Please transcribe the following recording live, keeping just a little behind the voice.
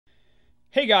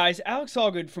Hey guys, Alex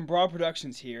Allgood from Broad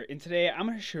Productions here, and today I'm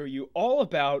going to show you all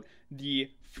about the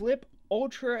Flip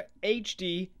Ultra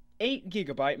HD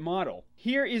 8GB model.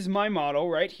 Here is my model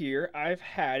right here. I've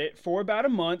had it for about a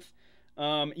month.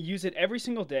 Use it every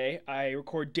single day. I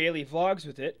record daily vlogs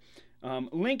with it.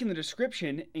 Link in the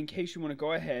description in case you want to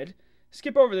go ahead,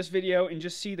 skip over this video and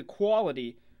just see the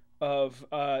quality of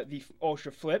the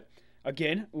Ultra Flip.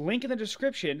 Again, link in the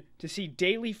description to see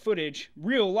daily footage,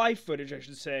 real life footage I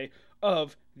should say,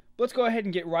 of. Let's go ahead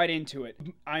and get right into it.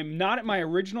 I'm not at my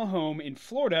original home in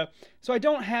Florida, so I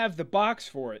don't have the box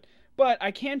for it. But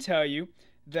I can tell you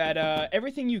that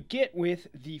everything you get with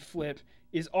the Flip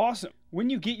is awesome. When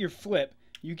you get your Flip,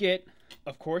 you get,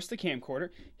 of course, the camcorder.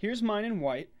 Here's mine in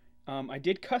white. I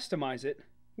did customize it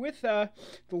with the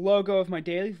logo of my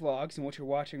daily vlogs and what you're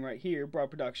watching right here, Broad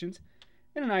Productions,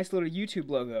 and a nice little YouTube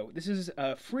logo. This is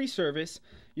a free service.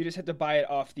 You just have to buy it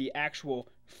off the actual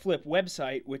Flip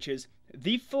website, which is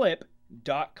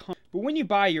theflip.com. But when you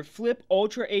buy your Flip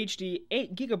Ultra HD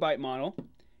 8GB model,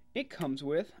 it comes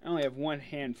with, I only have one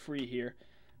hand free here.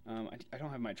 I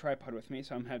don't have my tripod with me,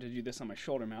 so I'm going to have to do this on my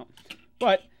shoulder mount.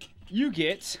 But you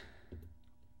get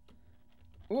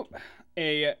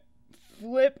a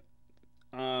Flip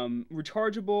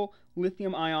rechargeable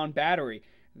lithium-ion battery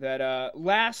that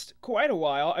lasts quite a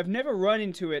while. I've never run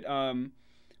into it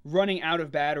running out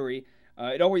of battery.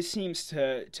 It always seems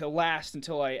to last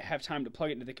until I have time to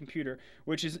plug it into the computer,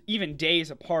 which is even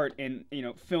days apart in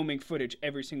filming footage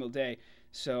every single day.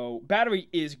 So battery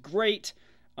is great.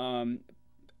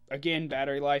 Again,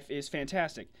 battery life is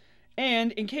fantastic.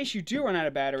 And in case you do run out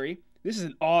of battery, this is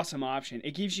an awesome option.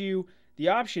 It gives you the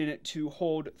option to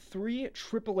hold 3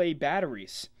 AAA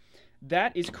batteries.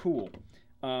 That is cool.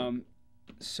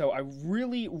 So I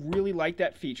really like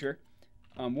that feature.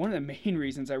 One of the main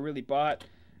reasons I really bought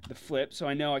the Flip, so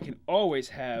I know I can always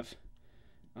have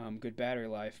good battery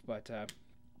life. But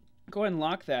go ahead and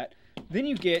lock that. Then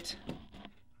you get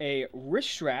a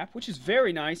wrist strap, which is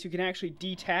very nice. You can actually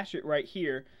detach it right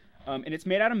here. And it's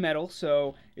made out of metal,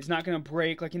 so it's not going to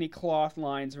break like any cloth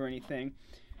lines or anything.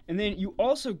 And then you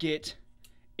also get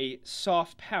a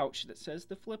soft pouch that says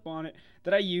the Flip on it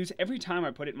that I use every time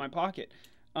I put it in my pocket.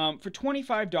 For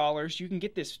 $25, you can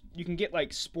get this. You can get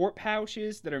like sport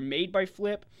pouches that are made by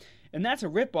Flip, and that's a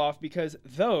ripoff because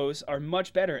those are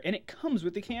much better, and it comes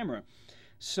with the camera.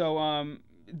 So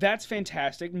that's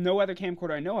fantastic. No other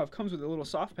camcorder I know of comes with a little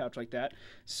soft pouch like that.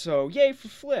 So yay for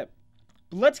Flip.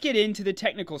 But let's get into the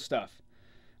technical stuff.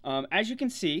 As you can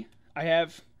see, I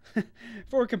have,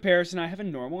 for comparison, I have a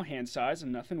normal hand size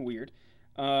and nothing weird.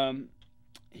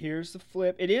 Here's the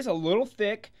Flip. It is a little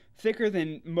thicker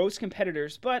than most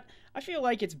competitors, but I feel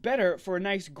like it's better for a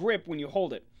nice grip when you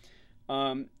hold it.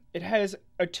 It has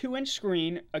a 2-inch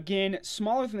screen, again,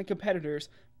 smaller than the competitors,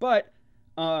 but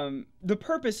the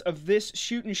purpose of this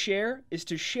shoot and share is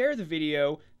to share the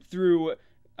video through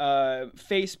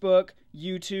Facebook,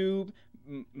 YouTube,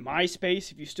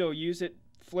 MySpace if you still use it,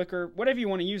 Flickr, whatever you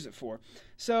want to use it for.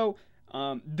 So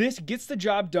this gets the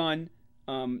job done.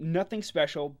 Nothing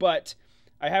special, but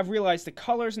I have realized the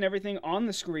colors and everything on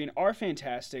the screen are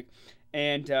fantastic,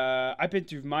 and I've been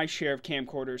through my share of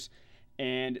camcorders,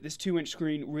 and this 2-inch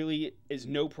screen really is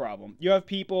no problem. You have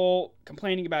people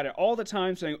complaining about it all the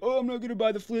time, saying, oh, I'm not going to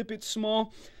buy the Flip, it's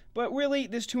small. But really,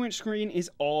 this 2-inch screen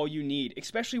is all you need,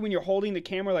 especially when you're holding the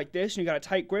camera like this and you got a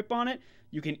tight grip on it.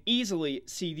 You can easily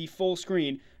see the full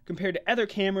screen compared to other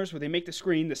cameras where they make the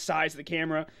screen the size of the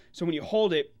camera, so when you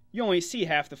hold it, you only see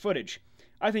half the footage.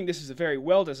 I think this is a very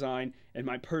well designed and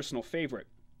my personal favorite.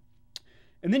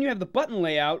 And then you have the button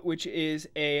layout, which is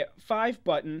a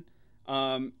 5-button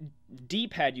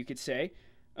D-pad, you could say.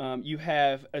 You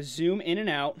have a zoom in and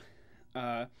out,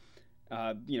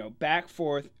 back,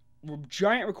 forth,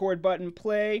 giant record button,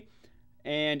 play,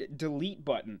 and delete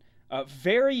button.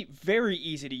 Very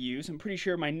easy to use. I'm pretty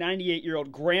sure my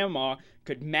 98-year-old grandma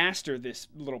could master this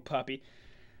little puppy.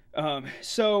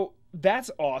 So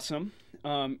that's awesome.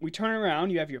 We turn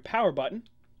around, you have your power button.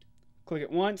 Click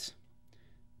it once,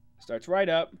 starts right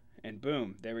up, and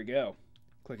boom, there we go.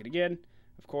 Click it again,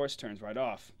 of course, turns right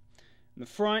off. In the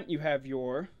front, you have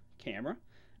your camera,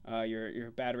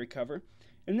 your battery cover,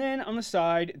 and then on the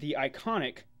side, the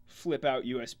iconic flip-out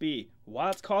USB. Why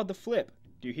it's called the Flip.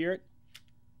 Do you hear it?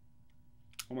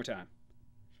 One more time.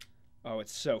 Oh,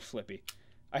 it's so flippy.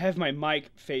 I have my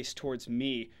mic faced towards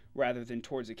me rather than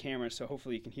towards the camera, so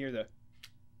hopefully you can hear the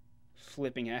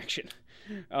flipping action.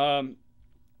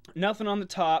 Nothing on the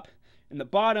top. In the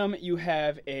bottom, you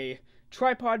have a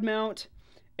tripod mount,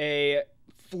 a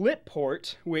flip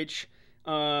port, which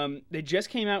they just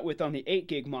came out with on the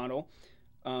 8GB model.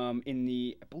 I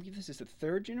believe this is the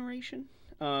 3rd generation.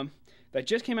 that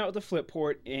just came out with the flip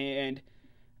port, and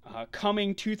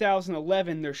coming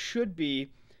 2011, there should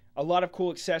be a lot of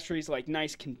cool accessories like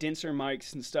nice condenser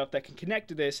mics and stuff that can connect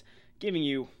to this, giving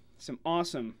you some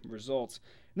awesome results.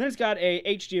 And then it's got a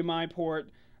HDMI port,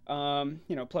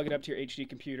 you know, plug it up to your HD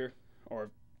computer,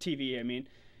 or TV, I mean.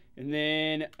 And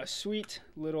then a sweet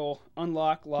little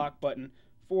unlock lock button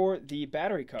for the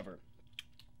battery cover.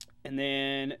 And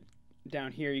then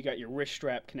down here you got your wrist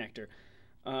strap connector.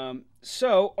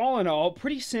 So all in all,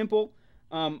 pretty simple.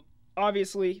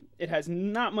 Obviously it has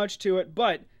not much to it,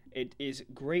 but it is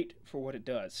great for what it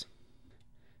does.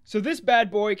 So this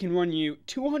bad boy can run you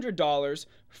 $200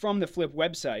 from the Flip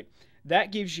website.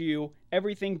 That gives you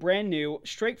everything brand new,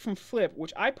 straight from Flip,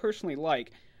 which I personally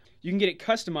like. You can get it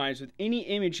customized with any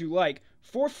image you like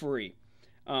for free,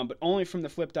 but only from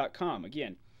theflip.com,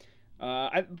 again.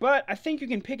 But I think you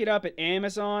can pick it up at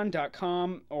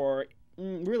Amazon.com or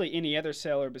really any other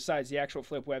seller besides the actual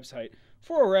Flip website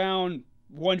for around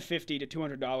 $150 to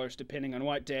 $200, depending on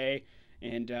what day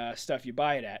and stuff you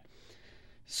buy it at.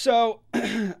 So,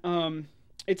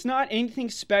 it's not anything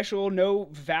special, no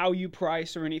value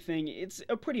price or anything. It's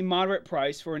a pretty moderate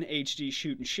price for an HD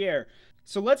shoot and share.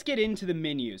 So let's get into the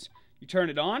menus. You turn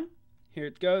it on. Here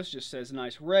it goes. Just says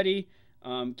nice ready.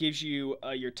 Gives you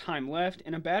your time left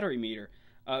and a battery meter.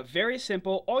 Very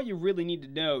simple. All you really need to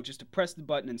know just to press the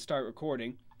button and start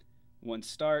recording. Once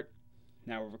start.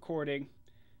 Now we're recording.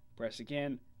 Press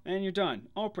again. And you're done.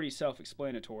 All pretty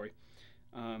self-explanatory.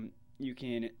 You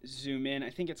can zoom in.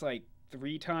 I think it's like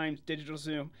 3 times digital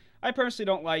zoom. I personally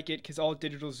don't like it because all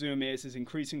digital zoom is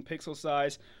increasing pixel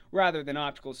size rather than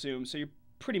optical zoom, so you're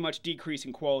pretty much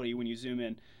decreasing quality when you zoom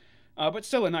in. But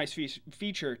still a nice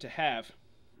feature to have.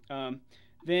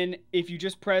 Then if you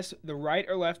just press the right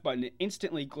or left button, it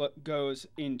instantly goes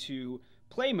into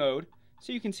play mode,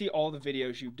 so you can see all the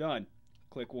videos you've done.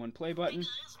 Click one play button.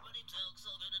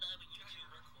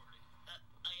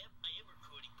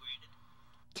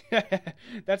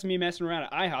 That's me messing around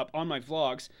at IHOP on my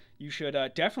vlogs. You should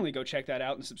definitely go check that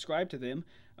out and subscribe to them.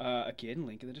 Again,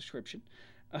 link in the description.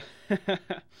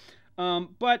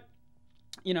 But,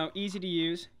 you know, easy to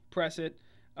use. Press it.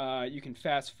 You can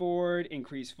fast forward,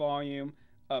 increase volume,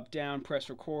 up, down, press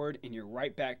record, and you're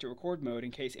right back to record mode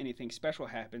in case anything special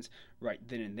happens right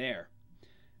then and there.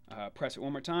 Press it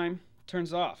one more time,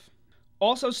 turns off.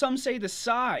 Also, some say the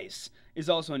size is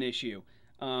also an issue.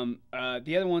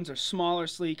 The other ones are smaller,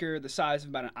 sleeker, the size of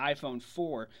about an iPhone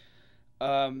 4.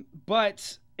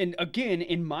 But, and again,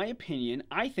 in my opinion,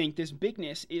 I think this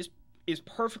bigness is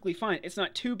perfectly fine. It's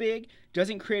not too big,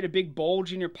 doesn't create a big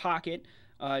bulge in your pocket.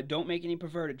 Don't make any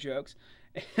perverted jokes.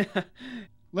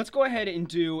 Let's go ahead and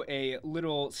do a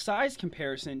little size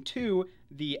comparison to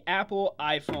the Apple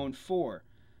iPhone 4.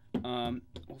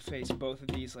 We'll face both of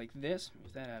these like this.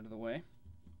 Move that out of the way.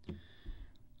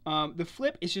 The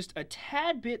Flip is just a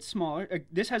tad bit smaller.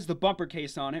 This has the bumper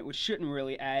case on it, which shouldn't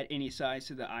really add any size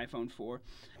to the iPhone 4.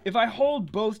 If I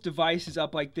hold both devices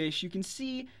up like this, you can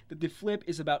see that the Flip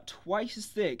is about twice as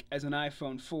thick as an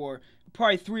iPhone 4,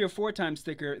 probably 3 or 4 times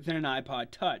thicker than an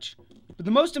iPod Touch. But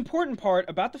the most important part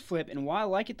about the Flip, and why I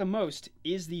like it the most,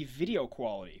 is the video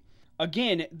quality.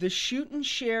 Again, the shoot and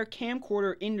share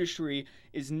camcorder industry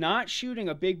is not shooting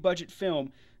a big budget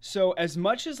film, so as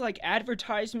much as like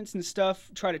advertisements and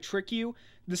stuff try to trick you,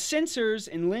 the sensors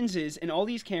and lenses in all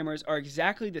these cameras are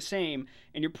exactly the same,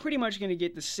 and you're pretty much going to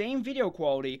get the same video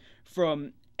quality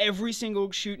from every single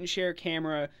shoot and share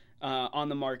camera on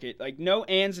the market. Like, no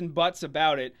ands and buts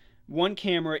about it. One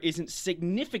camera isn't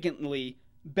significantly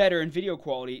better in video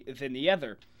quality than the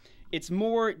other. It's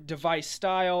more device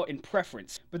style and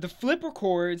preference. But the Flip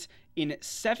records in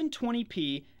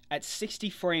 720p at 60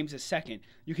 frames a second.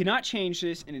 You cannot change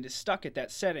this, and it is stuck at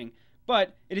that setting,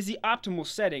 but it is the optimal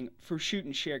setting for shoot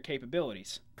and share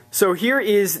capabilities. So here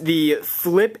is the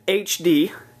Flip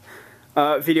HD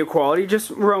video quality,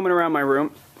 just roaming around my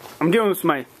room. I'm doing this with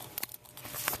my...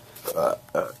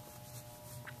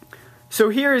 So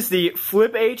here is the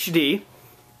Flip HD,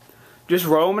 just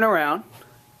roaming around.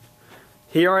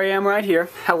 Here I am right here.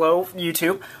 Hello,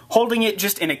 YouTube. Holding it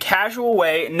just in a casual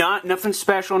way, nothing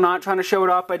special, not trying to show it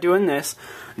off by doing this.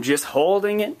 Just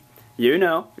holding it, you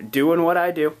know, doing what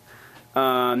I do.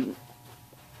 You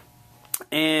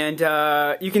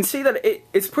can see that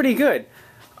it's pretty good.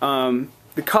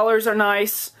 The colors are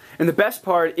nice, and the best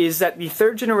part is that the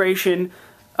 3rd generation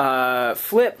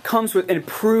Flip comes with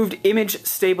improved image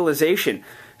stabilization.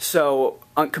 So,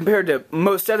 compared to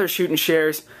most other shoot and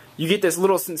shares, you get this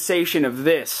little sensation of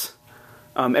this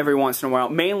every once in a while,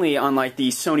 mainly on like the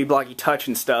Sony Blocky Touch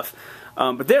and stuff.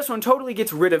 But this one totally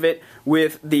gets rid of it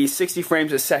with the 60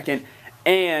 frames a second,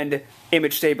 and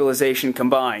image stabilization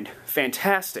combined.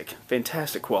 Fantastic,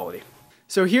 fantastic quality.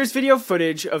 So here's video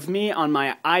footage of me on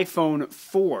my iPhone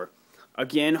 4.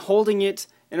 Again, holding it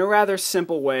in a rather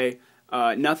simple way.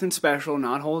 Nothing special,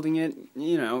 not holding it,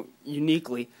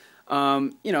 uniquely.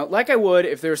 Like I would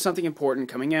if there was something important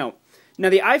coming out. Now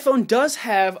the iPhone does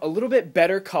have a little bit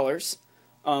better colors.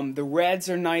 The reds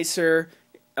are nicer,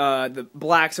 the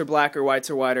blacks are blacker, whites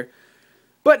are whiter.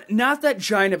 But not that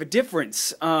giant of a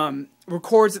difference.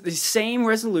 Records at the same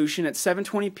resolution at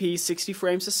 720p, 60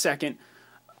 frames a second,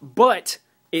 but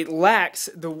it lacks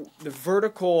the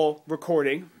vertical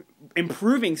recording,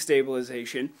 improving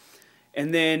stabilization,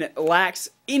 and then lacks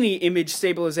any image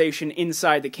stabilization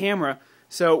inside the camera.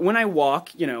 So when I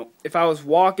walk, if I was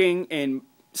walking and,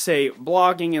 say,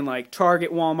 blogging in like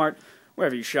Target, Walmart,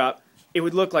 wherever you shop, it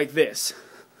would look like this.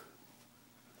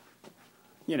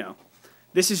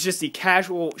 This is just the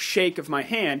casual shake of my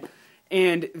hand,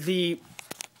 and the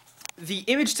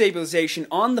image stabilization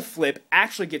on the Flip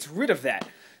actually gets rid of that.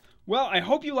 Well, I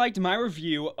hope you liked my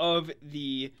review of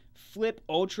the Flip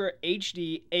Ultra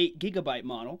HD 8GB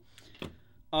model.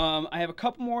 I have a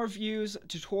couple more reviews,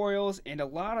 tutorials, and a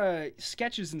lot of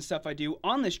sketches and stuff I do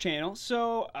on this channel,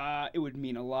 so it would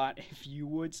mean a lot if you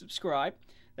would subscribe.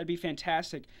 That'd be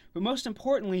fantastic. But most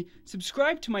importantly,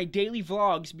 subscribe to my daily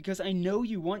vlogs because I know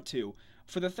you want to.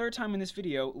 For the third time in this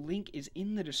video, link is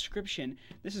in the description.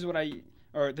 This is what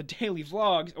the daily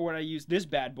vlogs are what I use this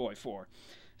bad boy for.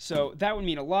 So that would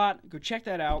mean a lot. Go check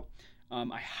that out.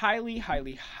 I highly,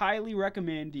 highly, highly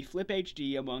recommend the Flip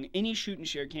HD among any shoot and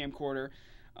share camcorder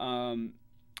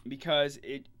because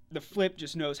the Flip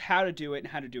just knows how to do it and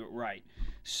how to do it right.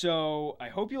 So I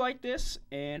hope you like this,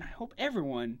 and I hope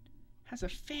everyone has a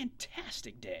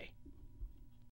fantastic day.